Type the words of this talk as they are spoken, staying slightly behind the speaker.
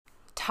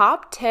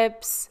top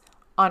tips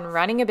on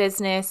running a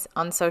business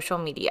on social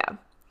media.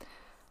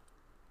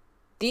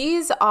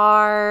 These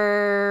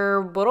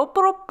are,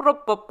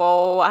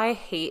 I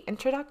hate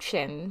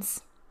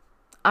introductions.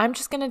 I'm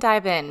just going to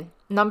dive in.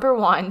 Number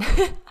one,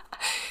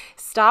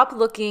 stop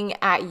looking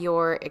at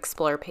your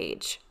Explore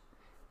page.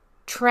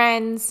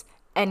 Trends,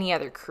 any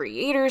other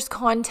creators'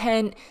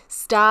 content,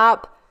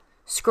 stop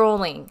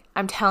scrolling.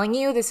 I'm telling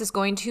you, this is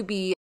going to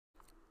be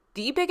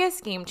the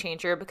biggest game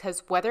changer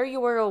because whether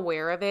you are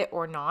aware of it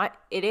or not,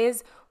 it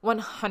is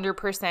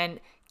 100%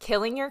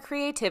 killing your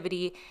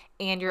creativity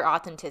and your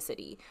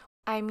authenticity.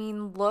 I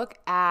mean, look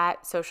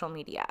at social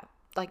media.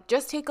 Like,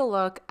 just take a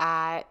look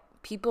at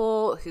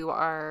people who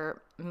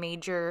are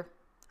major,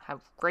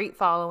 have great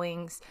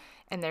followings,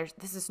 and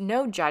this is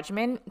no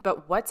judgment,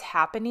 but what's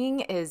happening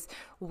is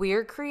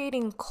we're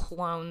creating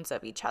clones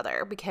of each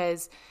other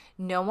because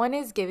no one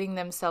is giving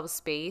themselves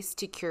space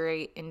to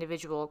curate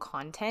individual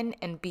content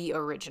and be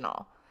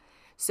original.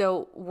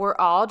 So we're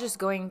all just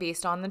going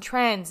based on the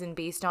trends and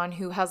based on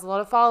who has a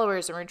lot of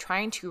followers, and we're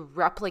trying to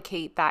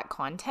replicate that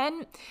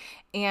content.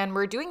 And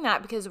we're doing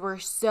that because we're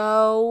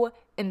so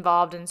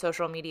involved in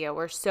social media.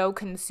 We're so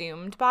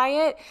consumed by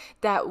it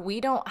that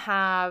we don't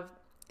have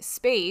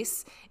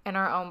space in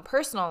our own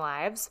personal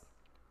lives.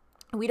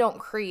 We don't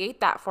create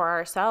that for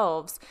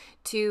ourselves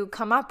to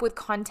come up with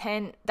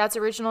content that's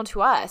original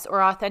to us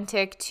or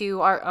authentic to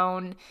our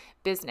own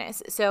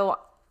business. So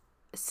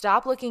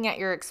stop looking at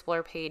your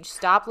Explore page.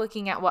 Stop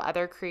looking at what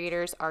other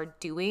creators are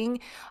doing,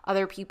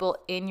 other people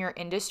in your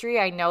industry.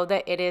 I know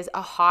that it is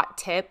a hot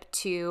tip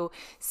to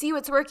see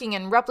what's working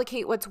and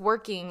replicate what's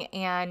working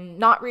and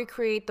not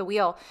recreate the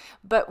wheel.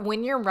 But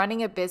when you're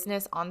running a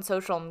business on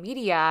social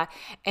media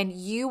and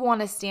you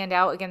want to stand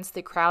out against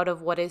the crowd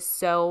of what is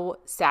so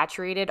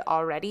saturated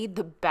already,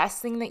 the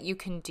best thing that you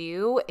can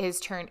do is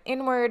turn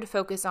inward,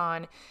 focus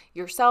on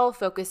yourself,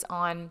 focus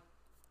on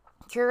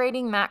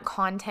curating that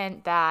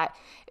content that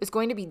is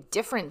going to be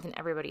different than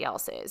everybody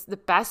else's. The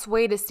best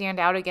way to stand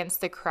out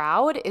against the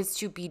crowd is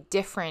to be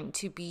different,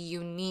 to be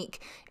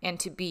unique, and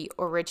to be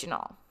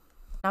original.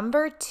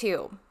 Number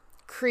 2,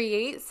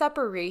 create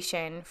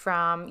separation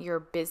from your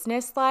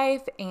business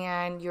life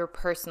and your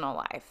personal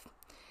life.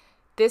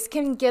 This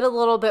can get a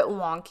little bit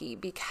wonky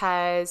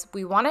because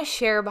we want to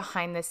share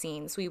behind the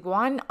scenes. We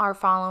want our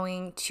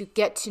following to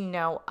get to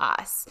know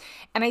us.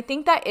 And I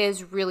think that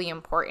is really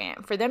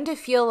important for them to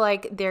feel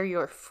like they're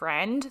your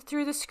friend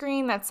through the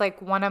screen. That's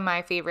like one of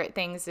my favorite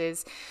things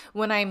is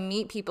when I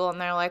meet people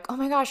and they're like, oh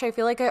my gosh, I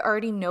feel like I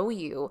already know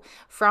you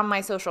from my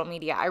social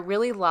media. I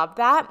really love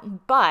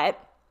that.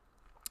 But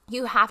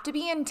you have to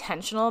be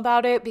intentional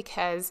about it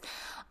because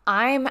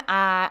I'm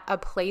at a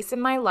place in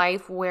my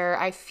life where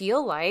I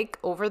feel like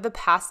over the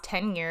past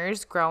 10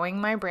 years growing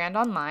my brand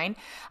online,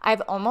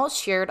 I've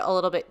almost shared a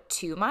little bit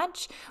too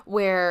much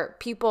where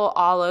people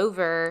all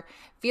over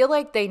feel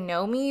like they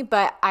know me,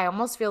 but I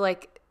almost feel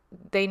like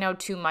they know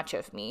too much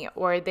of me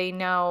or they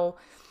know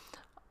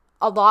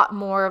a lot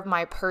more of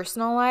my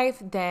personal life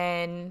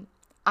than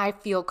I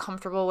feel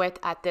comfortable with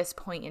at this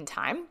point in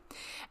time.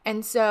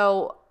 And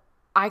so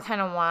I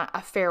kind of want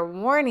a fair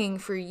warning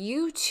for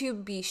you to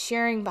be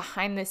sharing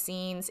behind the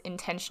scenes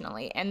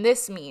intentionally. And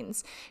this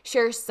means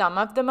share some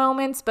of the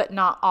moments, but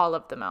not all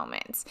of the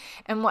moments.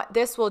 And what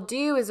this will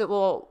do is it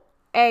will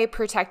A,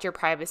 protect your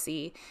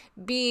privacy.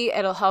 B,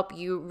 it'll help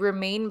you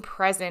remain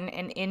present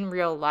and in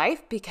real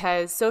life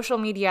because social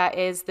media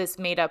is this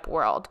made up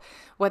world.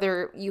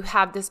 Whether you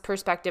have this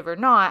perspective or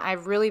not,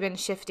 I've really been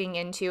shifting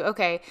into,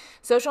 okay,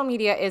 social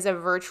media is a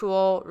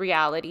virtual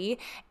reality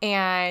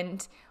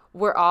and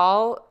we're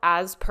all,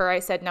 as per I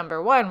said,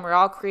 number 1, we're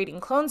all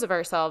creating clones of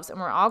ourselves and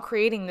we're all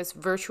creating this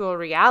virtual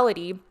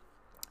reality.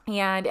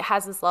 And it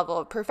has this level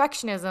of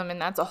perfectionism,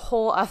 and that's a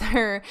whole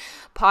other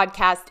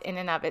podcast in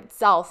and of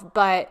itself.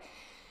 But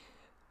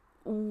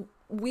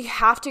we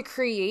have to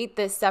create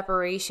this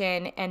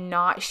separation and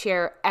not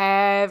share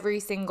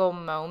every single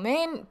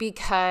moment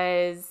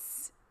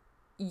because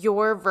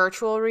your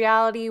virtual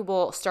reality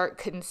will start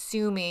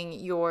consuming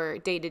your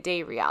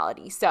day-to-day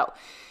reality. So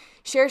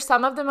share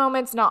some of the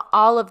moments, not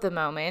all of the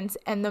moments,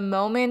 and the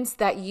moments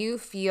that you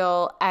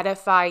feel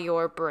edify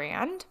your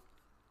brand.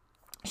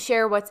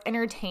 Share what's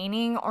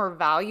entertaining or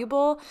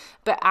valuable,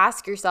 but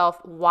ask yourself,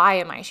 why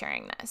am I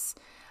sharing this?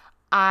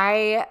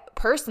 I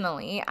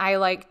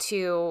like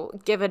to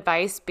give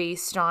advice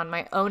based on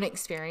my own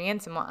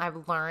experience and what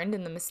I've learned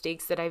and the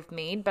mistakes that I've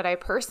made. But I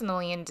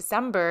personally, in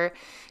December,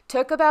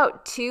 took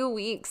about 2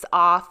 weeks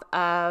off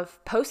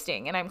of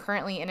posting, and I'm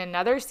currently in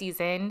another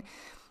season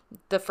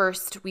the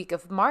first week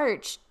of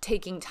March,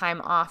 taking time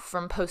off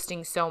from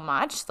posting so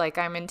much. Like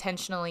I'm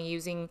intentionally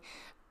using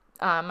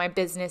my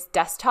business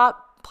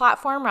desktop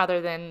platform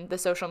rather than the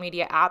social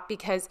media app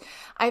because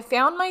I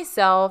found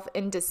myself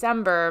in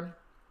December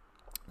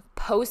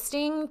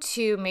posting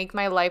to make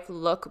my life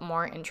look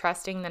more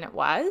interesting than it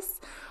was,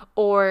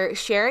 or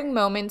sharing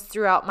moments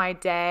throughout my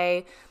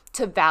day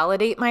to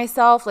validate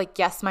myself, like,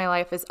 yes, my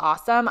life is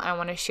awesome. I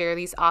want to share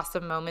these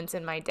awesome moments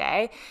in my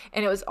day.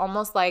 And it was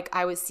almost like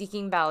I was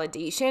seeking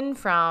validation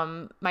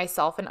from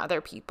myself and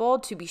other people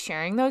to be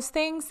sharing those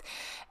things.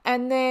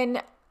 And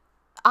then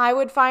I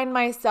would find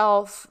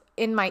myself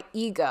in my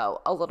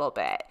ego a little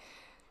bit,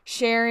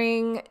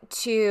 sharing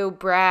to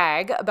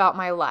brag about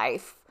my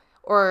life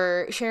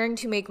or sharing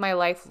to make my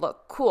life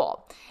look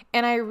cool.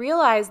 And I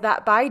realized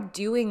that by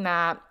doing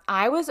that,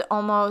 I was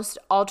almost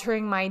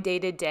altering my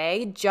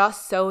day-to-day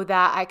just so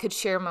that I could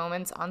share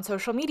moments on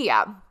social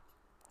media.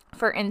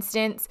 For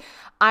instance,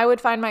 I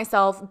would find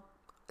myself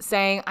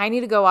saying, I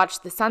need to go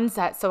watch the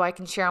sunset so I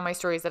can share on my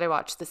stories that I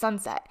watched the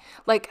sunset.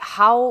 Like,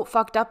 how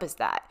fucked up is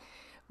that?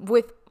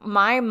 With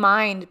my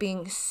mind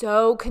being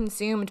so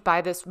consumed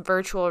by this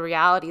virtual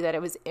reality that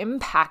it was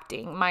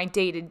impacting my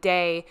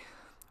day-to-day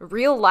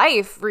real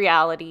life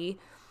reality,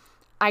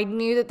 I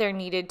knew that there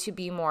needed to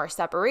be more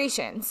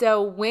separation.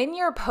 So when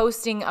you're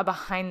posting a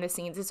behind the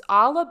scenes, it's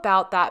all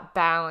about that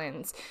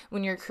balance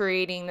when you're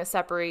creating the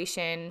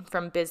separation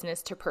from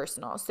business to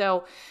personal.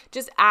 So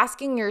just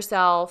asking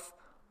yourself,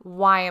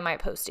 why am I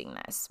posting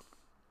this?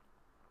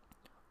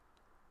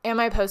 Am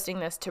I posting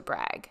this to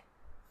brag?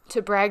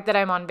 To brag that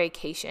I'm on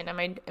vacation?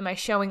 Am I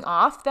showing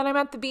off that I'm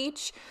at the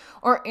beach?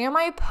 Or am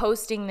I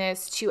posting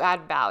this to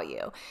add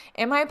value?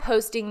 Am I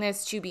posting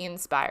this to be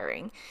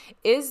inspiring?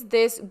 Is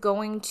this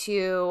going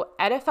to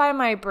edify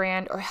my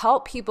brand or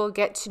help people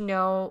get to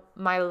know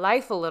my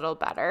life a little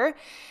better?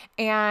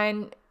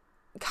 And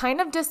kind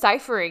of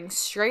deciphering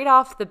straight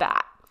off the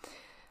bat,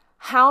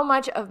 how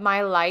much of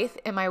my life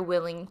am I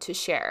willing to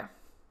share?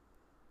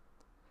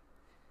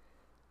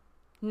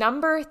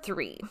 Number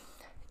 3,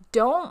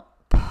 don't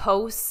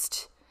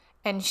post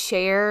and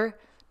share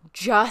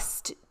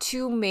just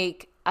to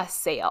make a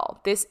sale.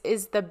 This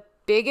is the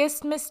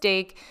biggest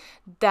mistake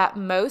that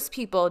most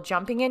people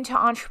jumping into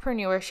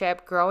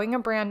entrepreneurship, growing a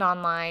brand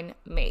online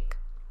make.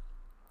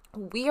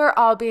 We are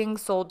all being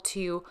sold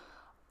to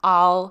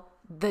all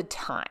the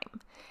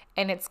time,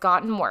 and it's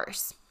gotten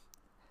worse.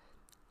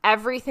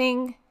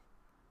 Everything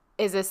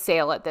is a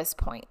sale at this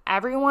point.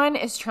 Everyone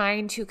is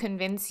trying to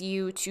convince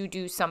you to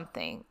do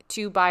something,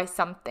 to buy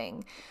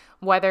something.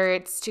 Whether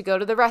it's to go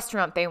to the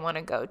restaurant they want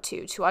to go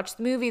to watch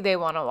the movie they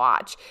want to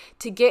watch,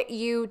 to get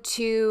you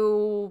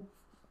to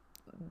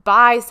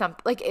buy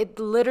something. Like, it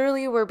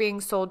literally, we're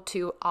being sold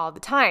to all the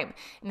time.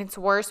 And it's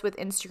worse with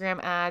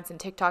Instagram ads and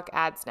TikTok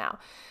ads now.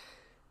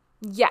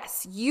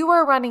 Yes, you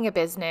are running a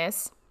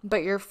business,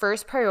 but your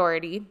first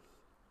priority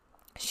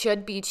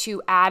should be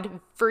to add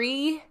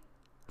free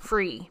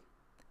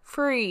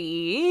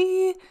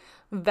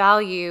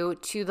value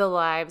to the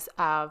lives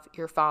of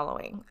your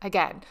following.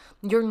 Again,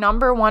 your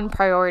number one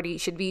priority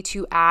should be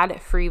to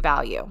add free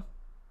value.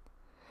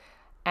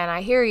 And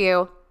I hear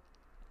you.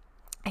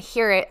 I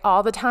hear it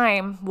all the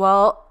time.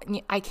 Well,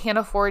 I can't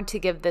afford to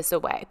give this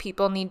away.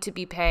 People need to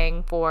be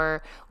paying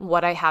for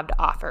what I have to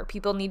offer.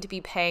 People need to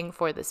be paying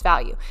for this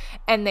value.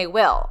 And they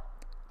will,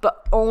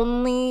 but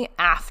only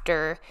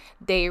after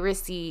they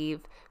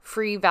receive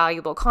free,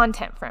 valuable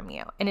content from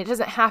you. And it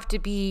doesn't have to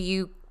be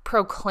you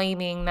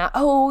proclaiming that,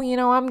 oh,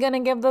 I'm going to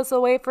give this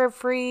away for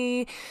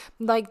free,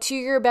 like, to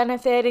your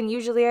benefit, and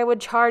usually I would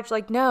charge.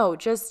 Like, no,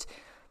 just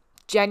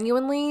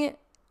genuinely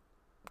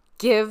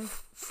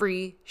give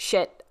free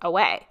shit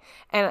away.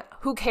 And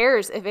who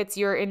cares if it's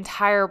your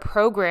entire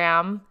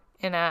program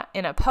in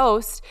a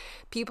post?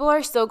 People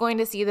are still going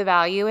to see the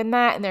value in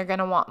that, and they're going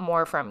to want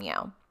more from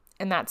you.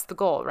 And that's the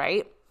goal,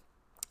 right?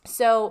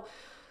 So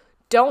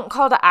don't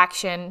call to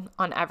action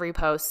on every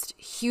post.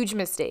 Huge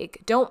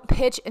mistake. Don't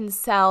pitch and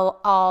sell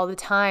all the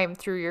time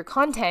through your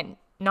content.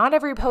 Not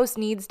every post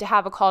needs to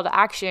have a call to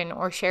action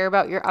or share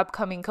about your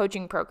upcoming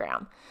coaching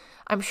program.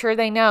 I'm sure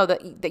they know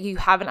that you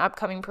have an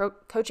upcoming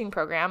coaching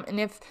program. And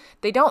if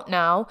they don't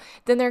know,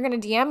 then they're going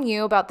to DM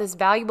you about this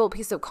valuable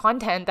piece of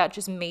content that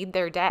just made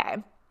their day.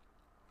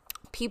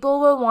 People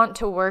will want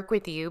to work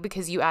with you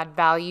because you add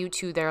value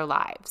to their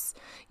lives.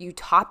 You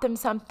taught them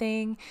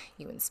something.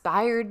 You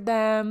inspired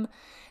them.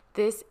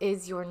 This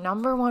is your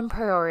number one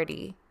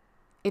priority.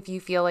 If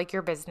you feel like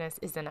your business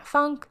is in a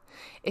funk,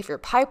 if your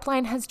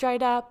pipeline has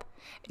dried up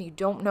and you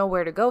don't know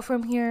where to go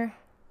from here,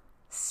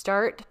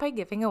 start by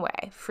giving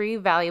away free,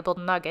 valuable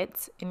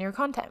nuggets in your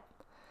content.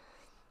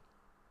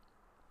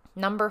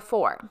 Number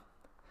 4,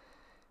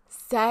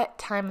 set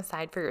time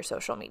aside for your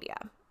social media.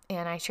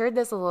 And I shared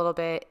this a little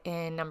bit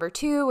in number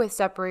 2 with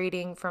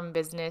separating from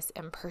business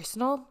and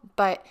personal,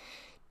 but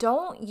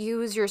don't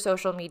use your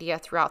social media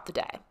throughout the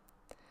day.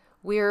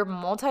 We're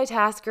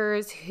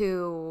multitaskers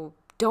who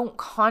don't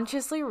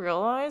consciously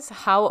realize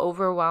how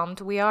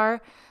overwhelmed we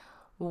are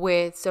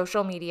with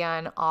social media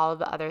and all of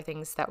the other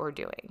things that we're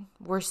doing.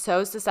 We're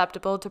so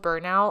susceptible to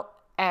burnout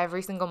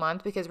every single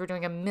month because we're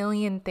doing a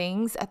million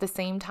things at the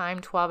same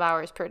time, 12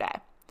 hours per day.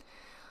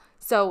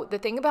 So the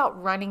thing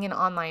about running an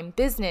online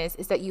business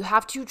is that you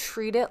have to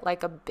treat it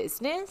like a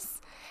business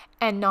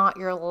and not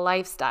your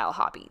lifestyle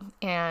hobby.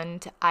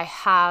 And I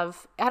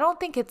don't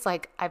think it's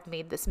like I've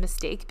made this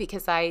mistake,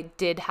 because I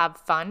did have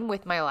fun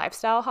with my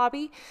lifestyle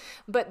hobby,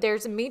 but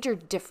there's a major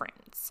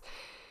difference.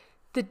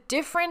 The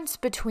difference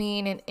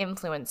between an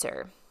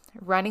influencer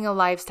running a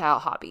lifestyle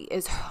hobby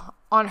is,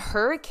 on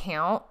her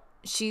account,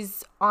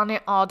 she's on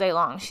it all day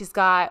long. She's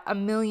got a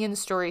million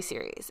story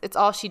series. It's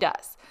all she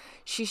does.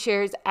 She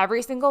shares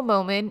every single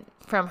moment,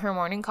 from her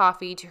morning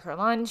coffee to her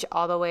lunch,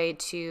 all the way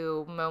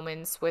to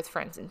moments with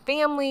friends and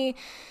family.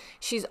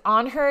 She's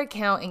on her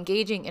account,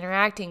 engaging,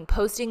 interacting,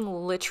 posting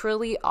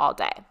literally all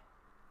day.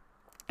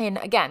 And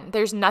again,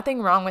 there's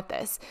nothing wrong with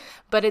this,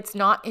 but it's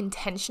not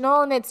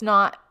intentional and it's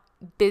not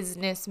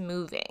business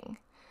moving.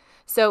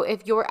 So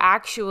if you're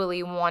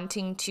actually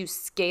wanting to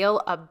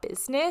scale a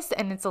business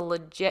and it's a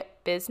legit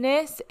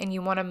business and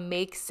you want to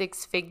make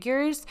 6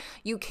 figures,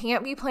 you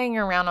can't be playing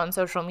around on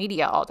social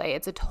media all day.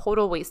 It's a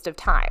total waste of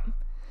time.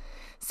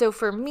 So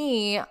for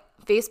me,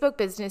 Facebook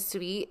Business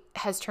Suite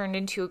has turned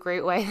into a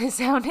great way. It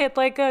sounded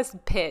like a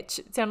pitch.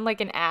 It sounded like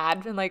an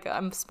ad, and like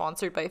I'm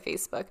sponsored by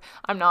Facebook.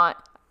 I'm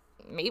not.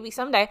 Maybe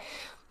someday.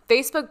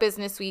 Facebook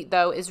Business Suite,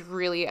 though, is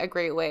really a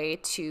great way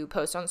to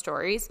post on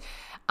stories.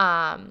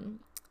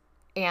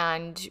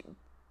 And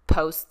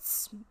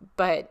posts,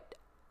 but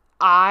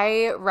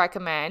I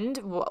recommend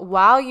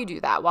while you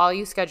do that, while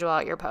you schedule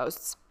out your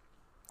posts,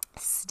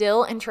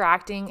 still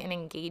interacting and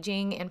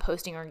engaging and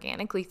posting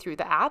organically through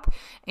the app.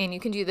 And you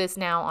can do this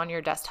now on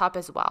your desktop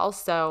as well.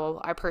 So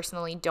I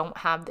personally don't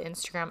have the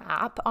Instagram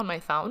app on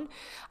my phone.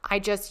 I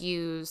just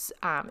use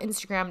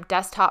Instagram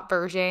desktop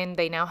version.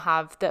 They now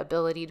have the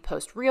ability to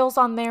post reels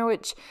on there,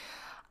 which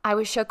I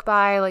was shook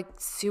by, like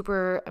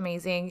super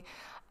amazing.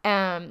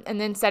 And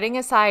then setting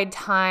aside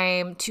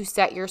time to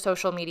set your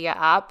social media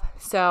up.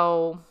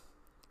 So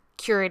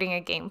curating a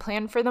game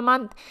plan for the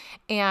month.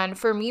 And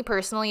for me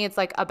personally, it's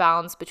like a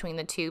balance between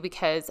the two,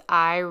 because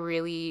I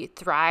really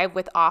thrive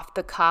with off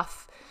the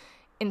cuff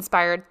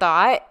inspired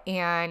thought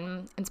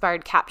and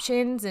inspired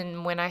captions.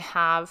 And when I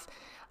have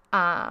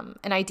an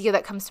idea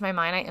that comes to my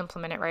mind, I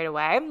implement it right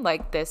away.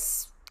 Like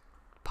this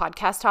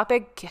podcast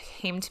topic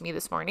came to me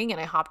this morning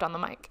and I hopped on the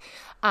mic.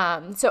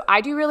 So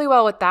I do really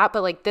well with that,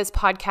 but like this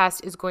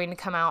podcast is going to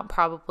come out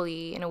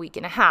probably in a week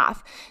and a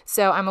half.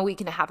 So I'm a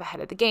week and a half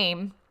ahead of the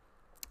game,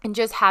 and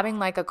just having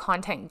like a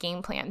content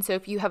game plan. So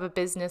if you have a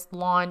business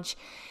launch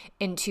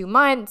in 2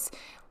 months,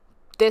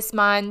 this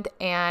month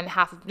and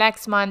half of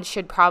next month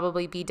should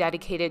probably be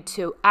dedicated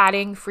to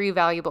adding free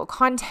valuable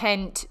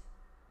content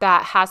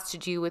that has to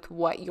do with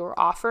what you're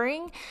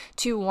offering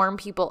to warm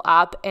people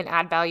up and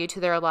add value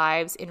to their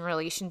lives in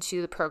relation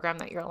to the program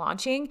that you're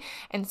launching.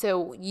 And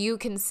so you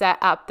can set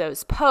up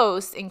those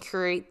posts and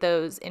curate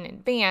those in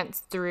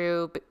advance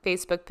through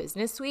Facebook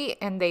Business Suite,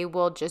 and they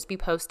will just be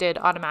posted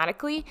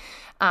automatically.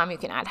 You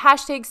can add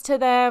hashtags to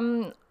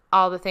them,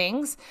 all the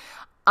things.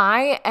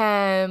 I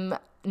am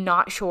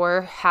not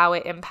sure how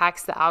it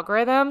impacts the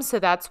algorithm. So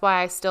that's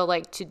why I still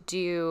like to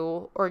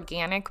do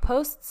organic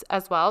posts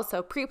as well.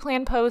 So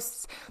pre-planned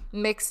posts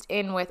mixed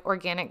in with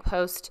organic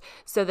posts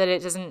so that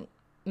it doesn't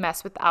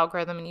mess with the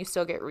algorithm and you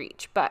still get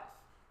reach. But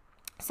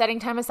setting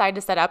time aside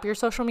to set up your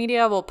social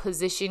media will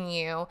position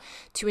you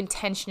to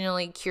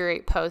intentionally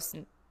curate posts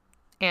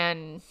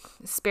and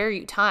spare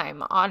you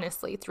time,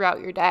 honestly, throughout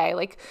your day.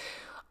 Like,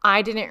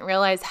 I didn't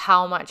realize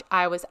how much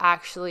I was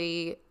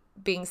actually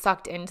being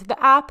sucked into the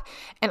app.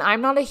 And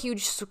I'm not a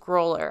huge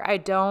scroller. I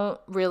don't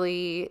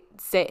really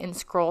sit and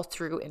scroll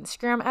through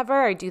Instagram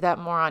ever. I do that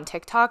more on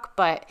TikTok.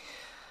 But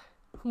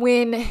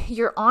when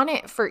you're on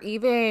it for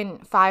even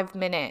 5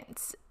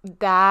 minutes,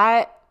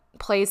 that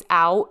plays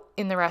out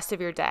in the rest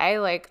of your day.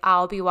 Like,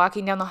 I'll be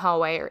walking down the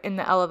hallway or in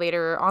the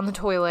elevator or on the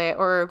toilet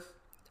or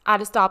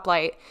at a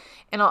stoplight,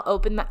 and I'll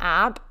open the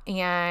app,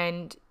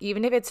 and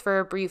even if it's for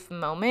a brief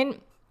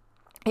moment,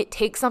 it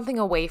takes something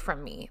away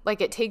from me. Like,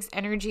 it takes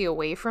energy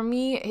away from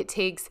me. It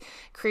takes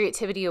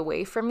creativity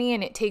away from me,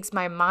 and it takes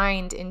my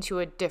mind into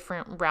a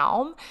different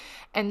realm.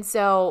 And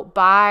so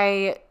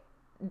by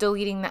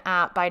deleting the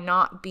app, by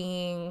not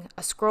being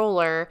a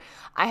scroller,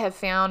 I have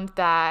found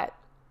that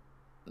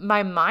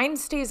my mind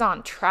stays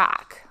on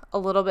track a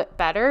little bit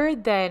better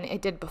than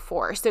it did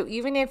before. So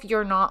even if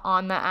you're not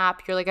on the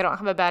app, you're like, I don't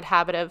have a bad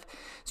habit of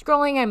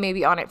scrolling, I may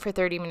be on it for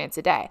 30 minutes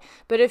a day.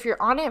 But if you're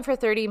on it for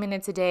 30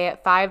 minutes a day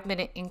at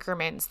 5-minute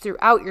increments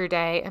throughout your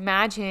day,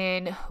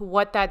 imagine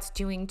what that's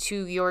doing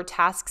to your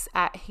tasks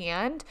at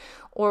hand,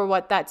 or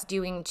what that's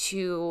doing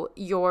to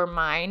your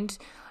mind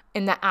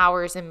in the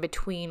hours in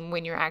between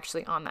when you're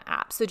actually on the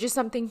app. So just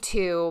something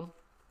to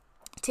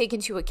take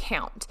into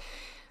account.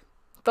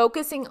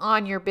 Focusing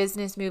on your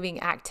business moving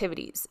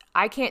activities.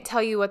 I can't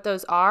tell you what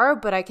those are,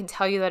 but I can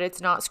tell you that it's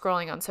not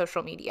scrolling on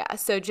social media.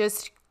 So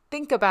just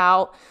think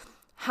about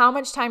how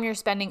much time you're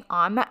spending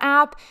on the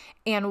app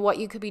and what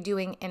you could be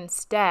doing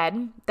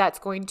instead that's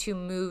going to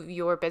move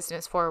your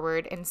business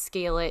forward and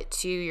scale it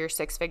to your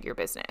 6-figure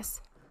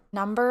business.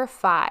 Number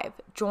 5,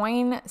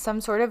 join some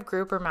sort of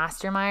group or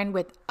mastermind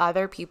with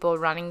other people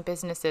running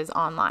businesses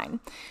online.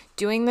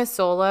 Doing this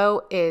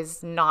solo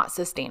is not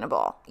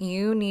sustainable.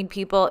 You need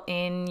people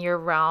in your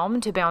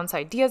realm to bounce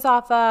ideas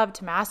off of,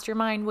 to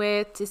mastermind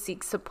with, to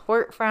seek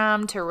support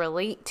from, to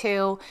relate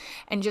to,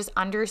 and just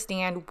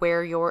understand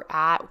where you're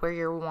at, where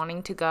you're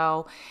wanting to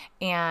go,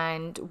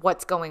 and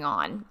what's going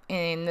on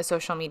in the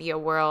social media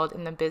world,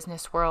 in the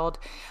business world.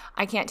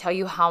 I can't tell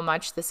you how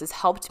much this has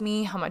helped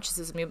me, how much this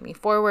has moved me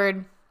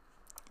forward.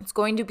 It's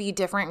going to be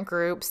different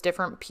groups,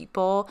 different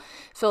people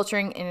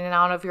filtering in and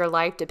out of your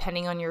life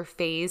depending on your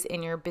phase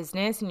in your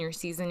business and your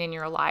season in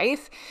your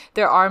life.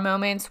 There are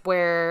moments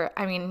where,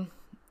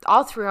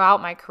 all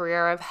throughout my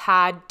career, I've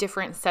had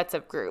different sets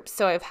of groups.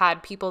 So I've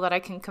had people that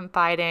I can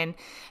confide in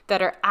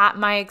that are at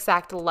my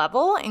exact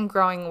level and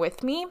growing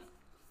with me.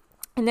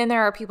 And then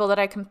there are people that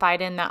I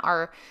confide in that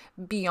are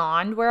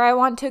beyond where I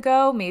want to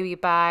go, maybe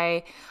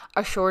by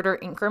a shorter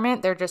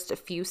increment. They're just a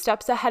few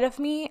steps ahead of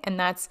me, and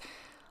that's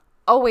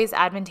always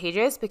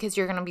advantageous because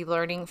you're going to be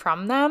learning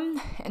from them.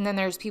 And then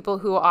there's people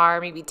who are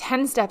maybe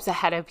 10 steps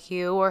ahead of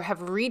you or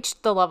have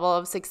reached the level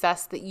of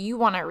success that you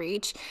want to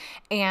reach,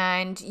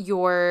 and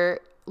you're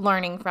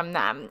learning from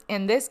them.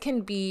 And this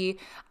can be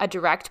a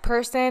direct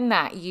person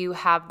that you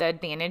have the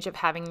advantage of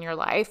having in your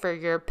life, or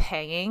you're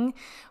paying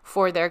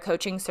for their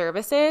coaching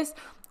services,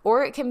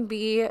 or it can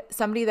be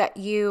somebody that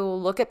you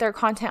look at their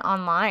content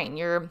online.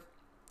 You're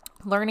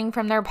learning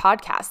from their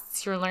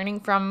podcasts, you're learning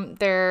from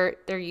their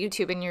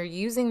YouTube, and you're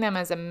using them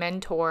as a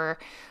mentor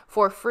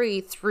for free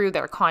through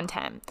their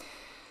content.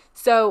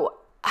 So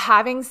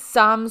having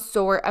some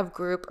sort of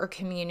group or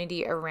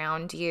community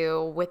around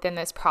you within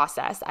this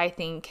process, I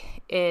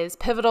think, is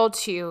pivotal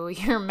to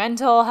your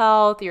mental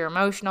health, your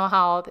emotional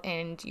health,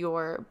 and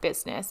your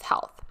business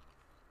health.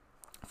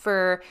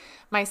 For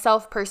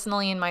myself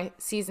personally, in my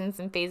seasons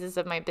and phases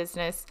of my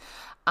business,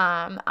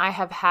 I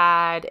have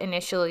had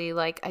initially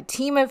like a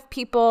team of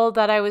people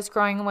that I was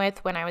growing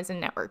with when I was in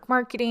network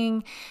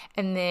marketing.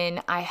 And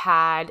then I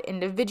had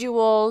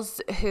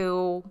individuals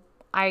who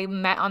I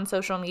met on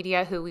social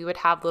media who we would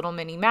have little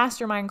mini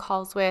mastermind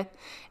calls with.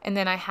 And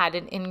then I had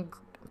an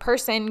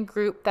in-person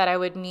group that I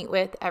would meet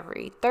with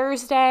every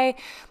Thursday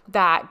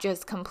that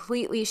just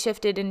completely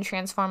shifted and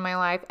transformed my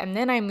life. And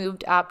then I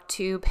moved up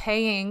to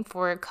paying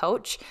for a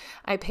coach.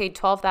 I paid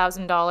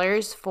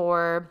 $12,000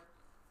 for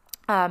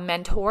a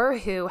mentor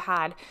who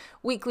had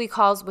weekly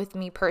calls with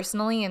me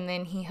personally, and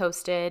then he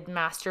hosted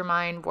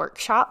mastermind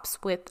workshops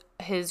with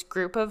his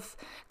group of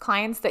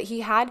clients that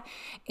he had,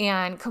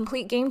 and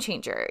complete game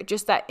changer.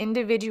 Just that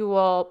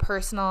individual,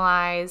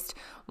 personalized,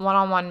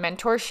 one-on-one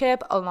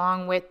mentorship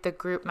along with the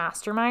group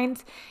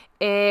masterminds.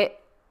 It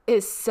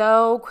is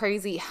so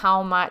crazy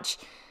how much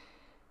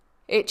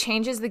it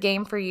changes the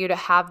game for you to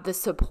have the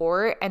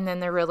support and then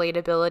the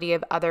relatability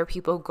of other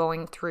people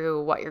going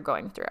through what you're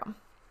going through.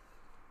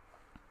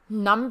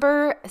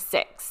 Number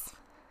 6,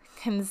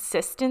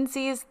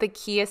 consistency is the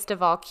keyest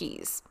of all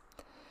keys.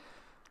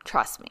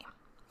 Trust me,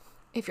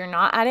 if you're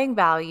not adding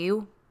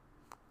value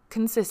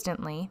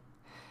consistently,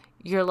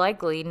 you're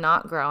likely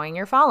not growing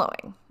your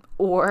following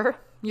or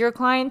your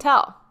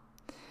clientele.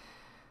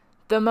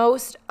 The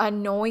most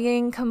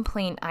annoying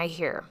complaint I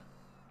hear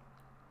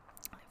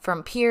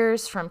from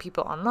peers, from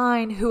people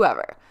online,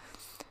 whoever: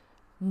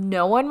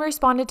 no one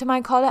responded to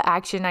my call to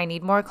action. I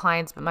need more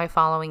clients, but my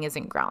following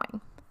isn't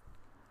growing.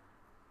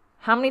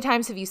 How many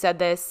times have you said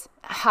this?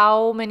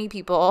 How many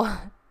people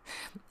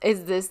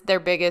is this their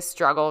biggest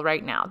struggle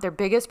right now? Their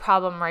biggest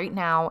problem right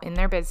now in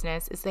their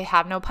business is they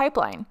have no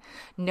pipeline.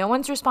 No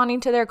one's responding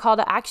to their call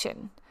to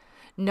action.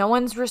 No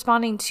one's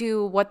responding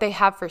to what they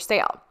have for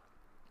sale.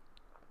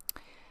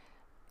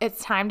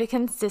 It's time to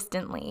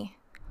consistently,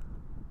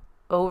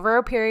 over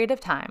a period of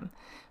time,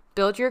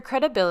 build your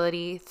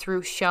credibility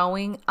through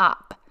showing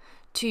up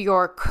to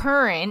your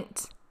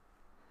current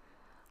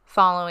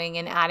following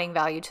and adding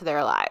value to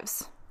their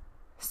lives.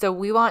 So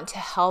we want to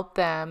help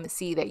them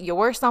see that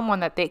you're someone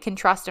that they can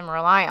trust and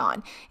rely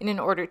on. And in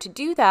order to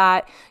do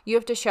that, you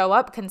have to show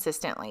up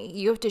consistently.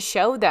 You have to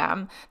show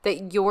them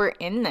that you're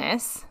in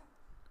this,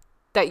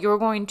 that you're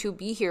going to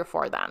be here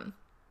for them.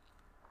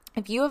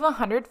 If you have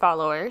 100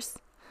 followers,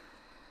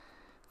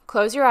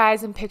 close your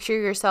eyes and picture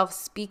yourself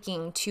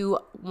speaking to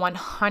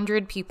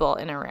 100 people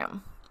in a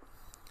room.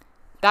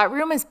 That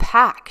room is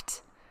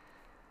packed.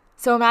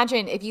 So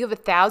imagine if you have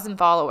 1,000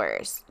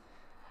 followers.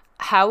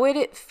 How would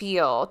it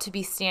feel to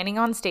be standing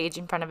on stage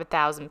in front of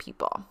 1,000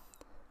 people?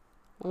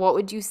 What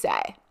would you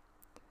say?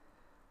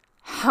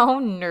 How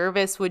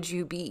nervous would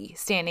you be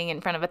standing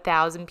in front of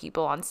 1,000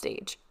 people on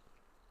stage?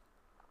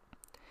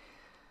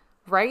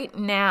 Right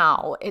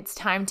now, it's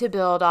time to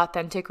build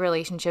authentic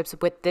relationships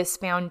with this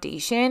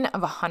foundation of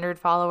 100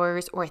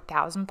 followers or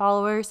 1,000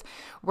 followers.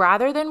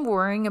 Rather than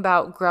worrying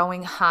about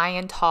growing high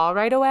and tall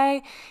right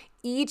away,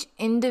 each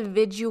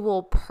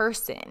individual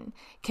person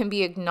can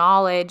be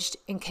acknowledged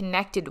and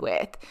connected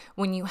with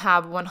when you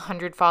have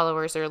 100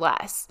 followers or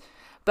less.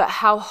 But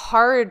how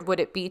hard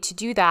would it be to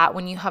do that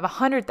when you have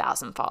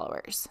 100,000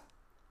 followers?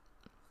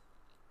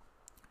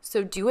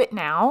 So do it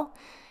now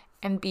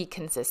and be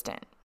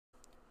consistent.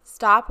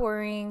 Stop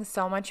worrying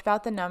so much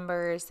about the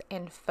numbers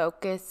and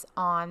focus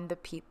on the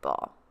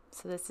people.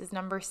 So this is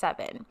number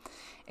 7.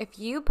 If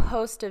you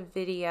post a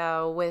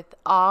video with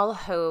all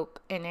hope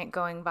in it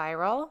going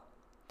viral,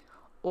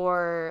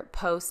 or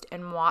post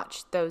and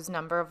watch those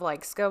number of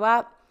likes go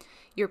up,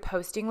 you're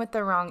posting with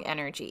the wrong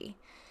energy.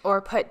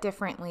 Or put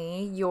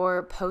differently,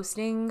 you're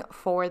posting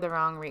for the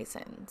wrong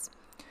reasons.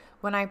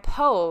 When I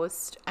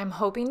post, I'm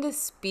hoping to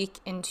speak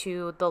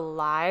into the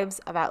lives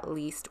of at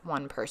least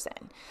one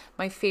person.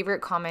 My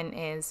favorite comment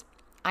is,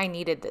 "I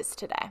needed this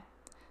today."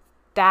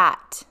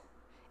 That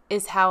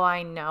is how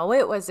I know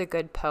it was a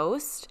good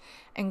post,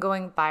 and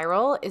going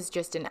viral is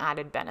just an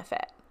added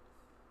benefit.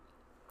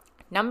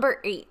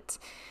 Number 8,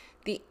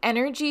 the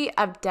energy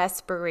of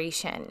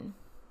desperation.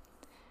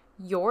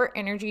 Your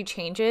energy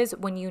changes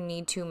when you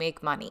need to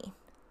make money.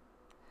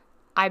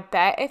 I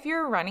bet if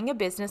you're running a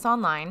business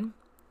online,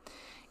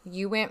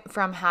 you went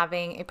from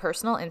having a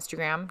personal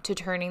Instagram to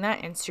turning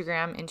that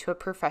Instagram into a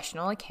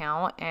professional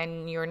account,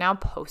 and you're now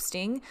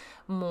posting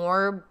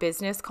more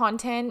business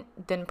content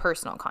than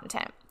personal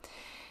content.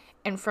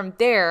 And from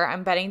there,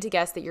 I'm betting to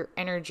guess that your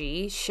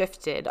energy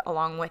shifted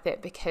along with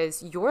it,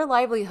 because your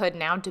livelihood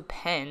now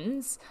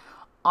depends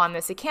on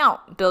this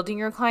account, building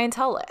your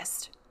clientele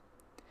list.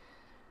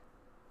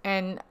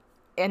 And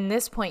in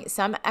this point,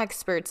 some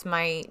experts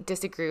might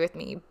disagree with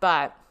me,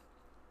 but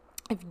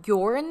if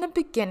you're in the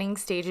beginning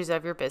stages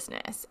of your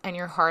business and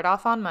you're hard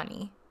off on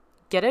money,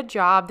 get a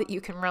job that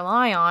you can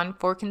rely on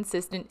for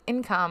consistent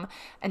income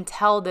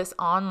until this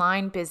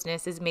online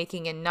business is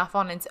making enough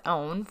on its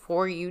own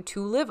for you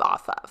to live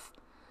off of.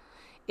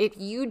 If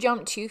you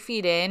jump 2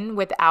 feet in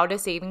without a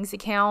savings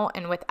account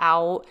and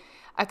without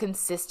a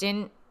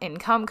consistent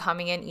income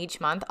coming in each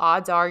month,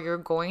 odds are you're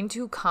going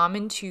to come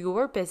into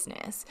your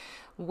business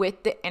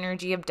with the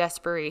energy of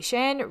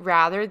desperation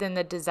rather than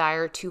the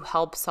desire to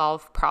help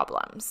solve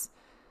problems.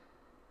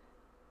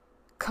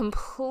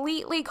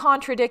 Completely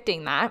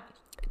contradicting that,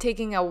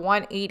 taking a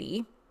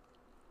 180,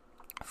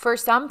 for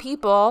some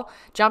people,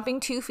 jumping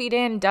 2 feet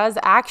in does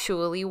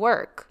actually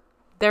work.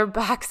 Their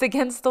back's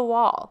against the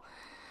wall.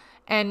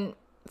 And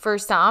for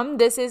some,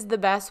 this is the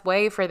best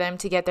way for them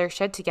to get their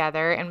shit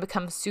together and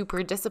become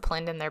super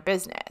disciplined in their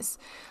business.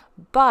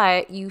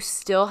 But you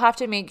still have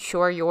to make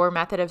sure your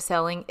method of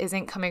selling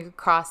isn't coming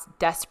across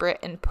desperate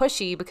and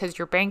pushy because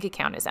your bank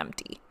account is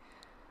empty.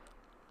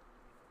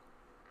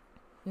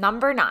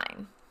 Number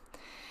 9.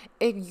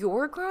 If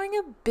you're growing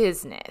a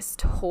business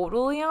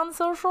totally on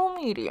social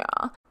media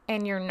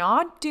and you're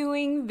not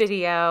doing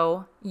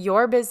video,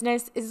 your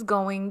business is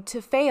going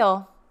to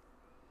fail.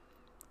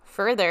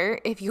 Further,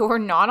 if you're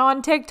not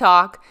on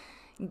TikTok,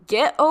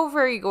 get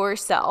over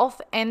yourself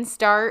and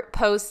start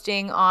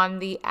posting on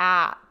the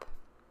app.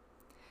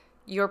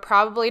 You're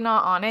probably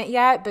not on it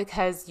yet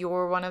because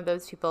you're one of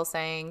those people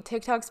saying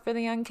TikTok's for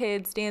the young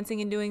kids, dancing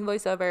and doing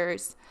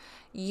voiceovers.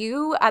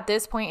 You, at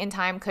this point in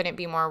time, couldn't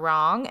be more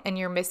wrong, and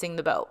you're missing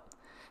the boat.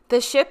 The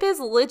ship is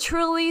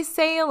literally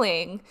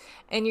sailing,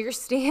 and you're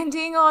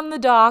standing on the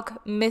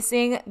dock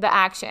missing the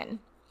action.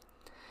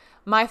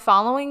 My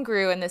following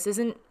grew, and this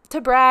isn't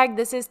to brag,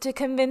 this is to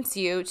convince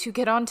you to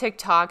get on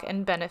TikTok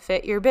and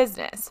benefit your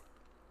business.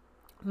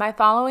 My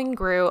following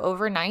grew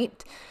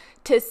overnight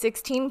to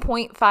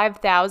 16.5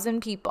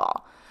 thousand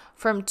people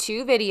from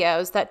 2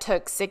 videos that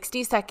took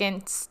 60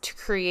 seconds to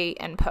create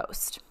and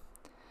post.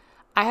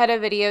 I had a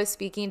video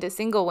speaking to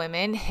single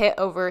women hit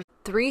over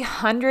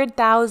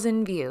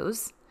 300,000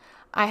 views.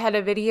 I had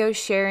a video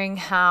sharing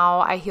how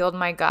I healed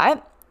my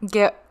gut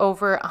get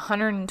over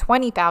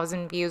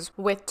 120,000 views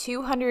with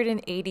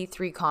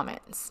 283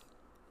 comments.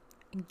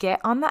 Get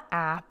on the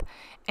app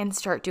and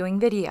start doing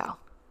video.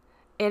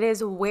 It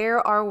is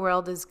where our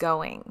world is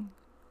going.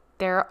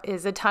 There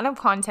is a ton of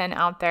content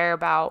out there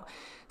about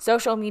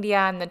social media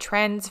and the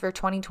trends for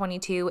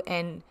 2022,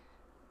 and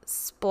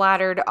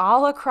splattered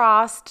all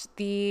across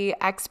the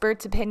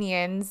experts'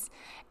 opinions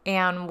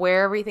and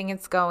where everything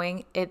is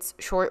going, it's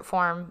short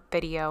form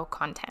video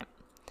content.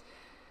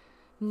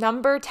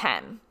 Number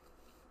 10,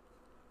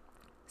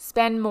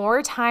 spend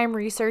more time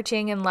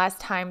researching and less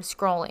time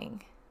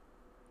scrolling.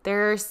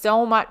 There's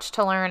so much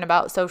to learn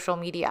about social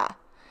media.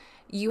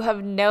 You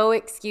have no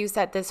excuse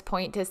at this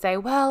point to say,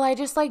 well, I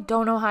just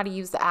don't know how to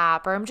use the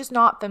app, or I'm just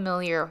not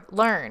familiar.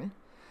 Learn.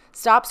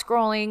 Stop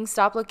scrolling.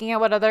 Stop looking at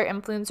what other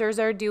influencers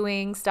are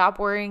doing. Stop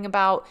worrying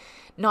about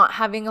not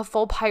having a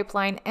full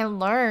pipeline, and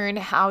learn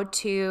how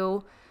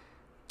to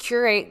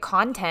curate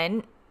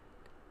content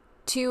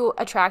to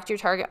attract your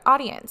target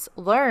audience.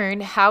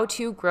 Learn how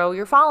to grow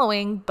your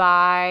following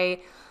by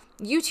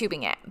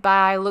YouTubing it,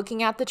 by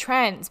looking at the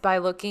trends, by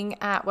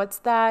looking at what's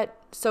that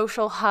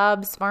social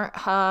hub, smart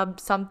hub,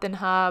 something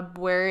hub,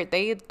 where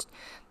they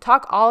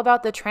talk all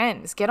about the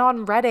trends. Get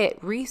on Reddit,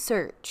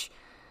 research.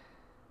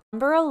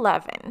 Number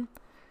 11,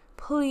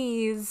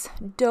 please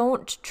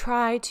don't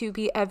try to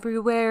be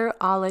everywhere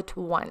all at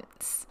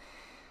once.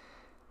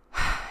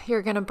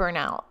 You're going to burn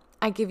out.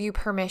 I give you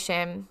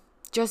permission.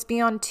 Just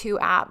be on 2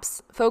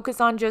 apps. Focus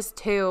on just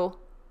 2.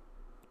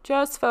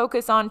 Just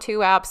focus on 2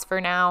 apps for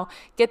now.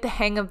 Get the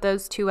hang of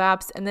those 2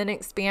 apps and then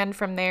expand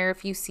from there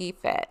if you see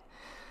fit.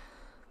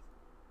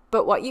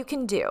 But what you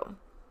can do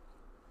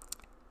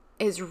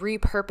is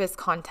repurpose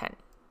content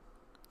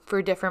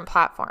for different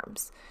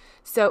platforms.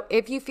 So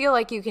if you feel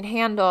like you can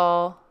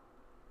handle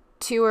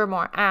 2 or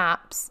more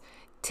apps,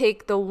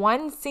 take the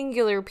one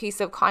singular piece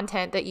of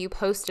content that you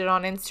posted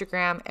on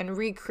Instagram and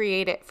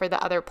recreate it for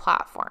the other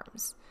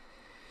platforms.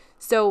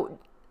 So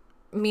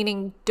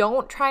meaning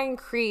don't try and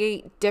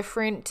create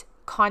different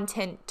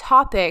content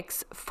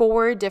topics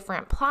for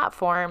different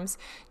platforms,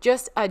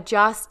 just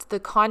adjust the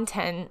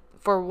content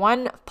for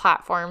one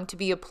platform to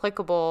be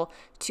applicable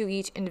to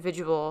each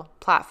individual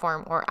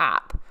platform or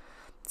app.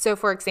 So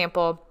for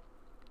example,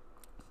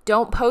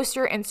 don't post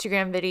your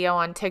Instagram video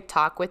on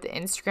TikTok with the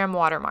Instagram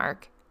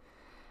watermark,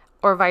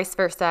 or vice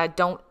versa.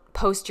 Don't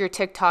post your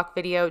TikTok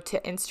video to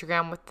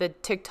Instagram with the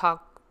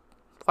TikTok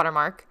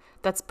watermark.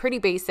 That's pretty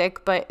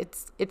basic, but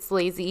it's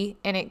lazy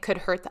and it could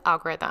hurt the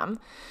algorithm.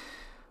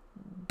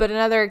 But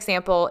another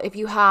example, if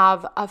you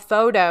have a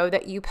photo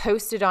that you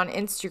posted on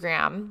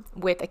Instagram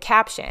with a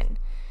caption,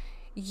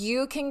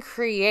 you can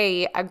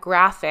create a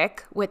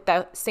graphic with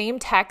the same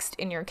text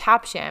in your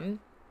caption,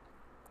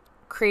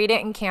 create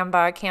it in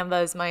Canva.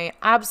 Canva is my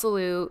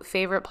absolute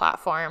favorite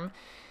platform.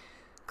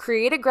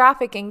 Create a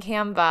graphic in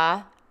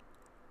Canva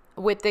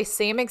with the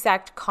same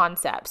exact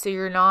concept. So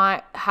you're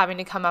not having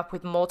to come up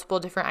with multiple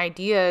different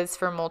ideas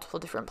for multiple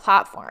different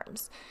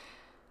platforms.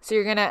 So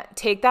you're going to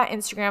take that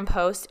Instagram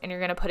post and you're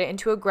going to put it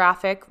into a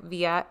graphic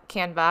via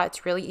Canva.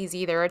 It's really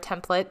easy. There are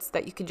templates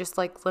that you can just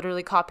like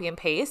literally copy and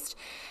paste.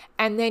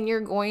 And then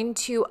you're going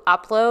to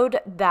upload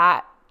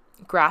that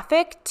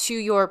graphic to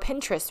your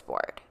Pinterest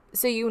board.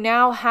 So you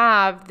now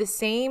have the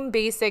same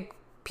basic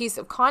piece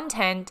of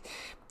content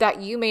that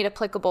you made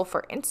applicable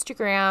for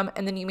Instagram,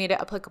 and then you made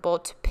it applicable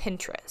to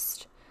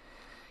Pinterest.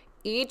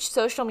 Each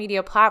social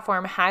media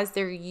platform has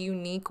their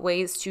unique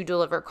ways to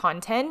deliver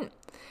content,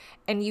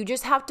 and you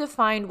just have to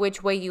find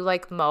which way you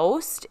like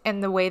most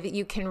and the way that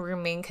you can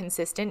remain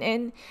consistent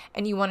in,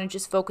 and you want to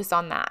just focus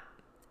on that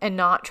and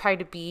not try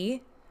to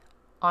be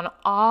on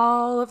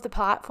all of the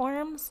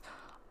platforms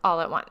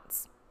all at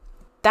once.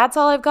 That's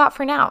all I've got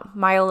for now.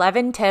 My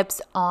 11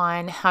 tips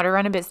on how to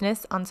run a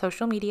business on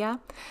social media.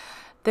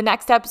 The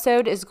next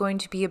episode is going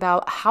to be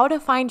about how to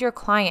find your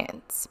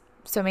clients.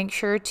 So make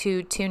sure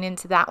to tune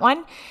into that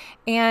one.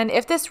 And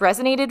if this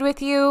resonated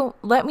with you,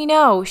 let me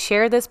know.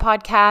 Share this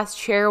podcast,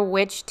 share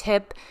which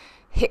tip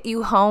hit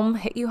home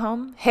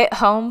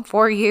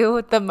for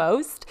you the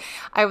most.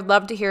 I would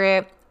love to hear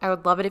it. I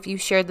would love it if you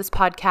shared this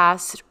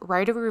podcast.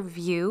 Write a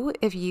review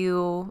if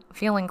you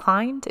feel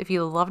inclined, if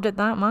you loved it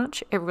that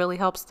much. It really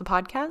helps the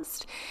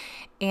podcast.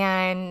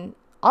 And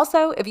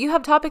also, if you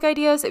have topic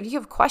ideas, if you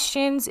have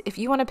questions, if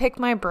you want to pick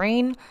my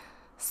brain,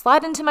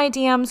 slide into my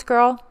DMs,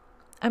 girl.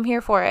 I'm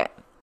here for it.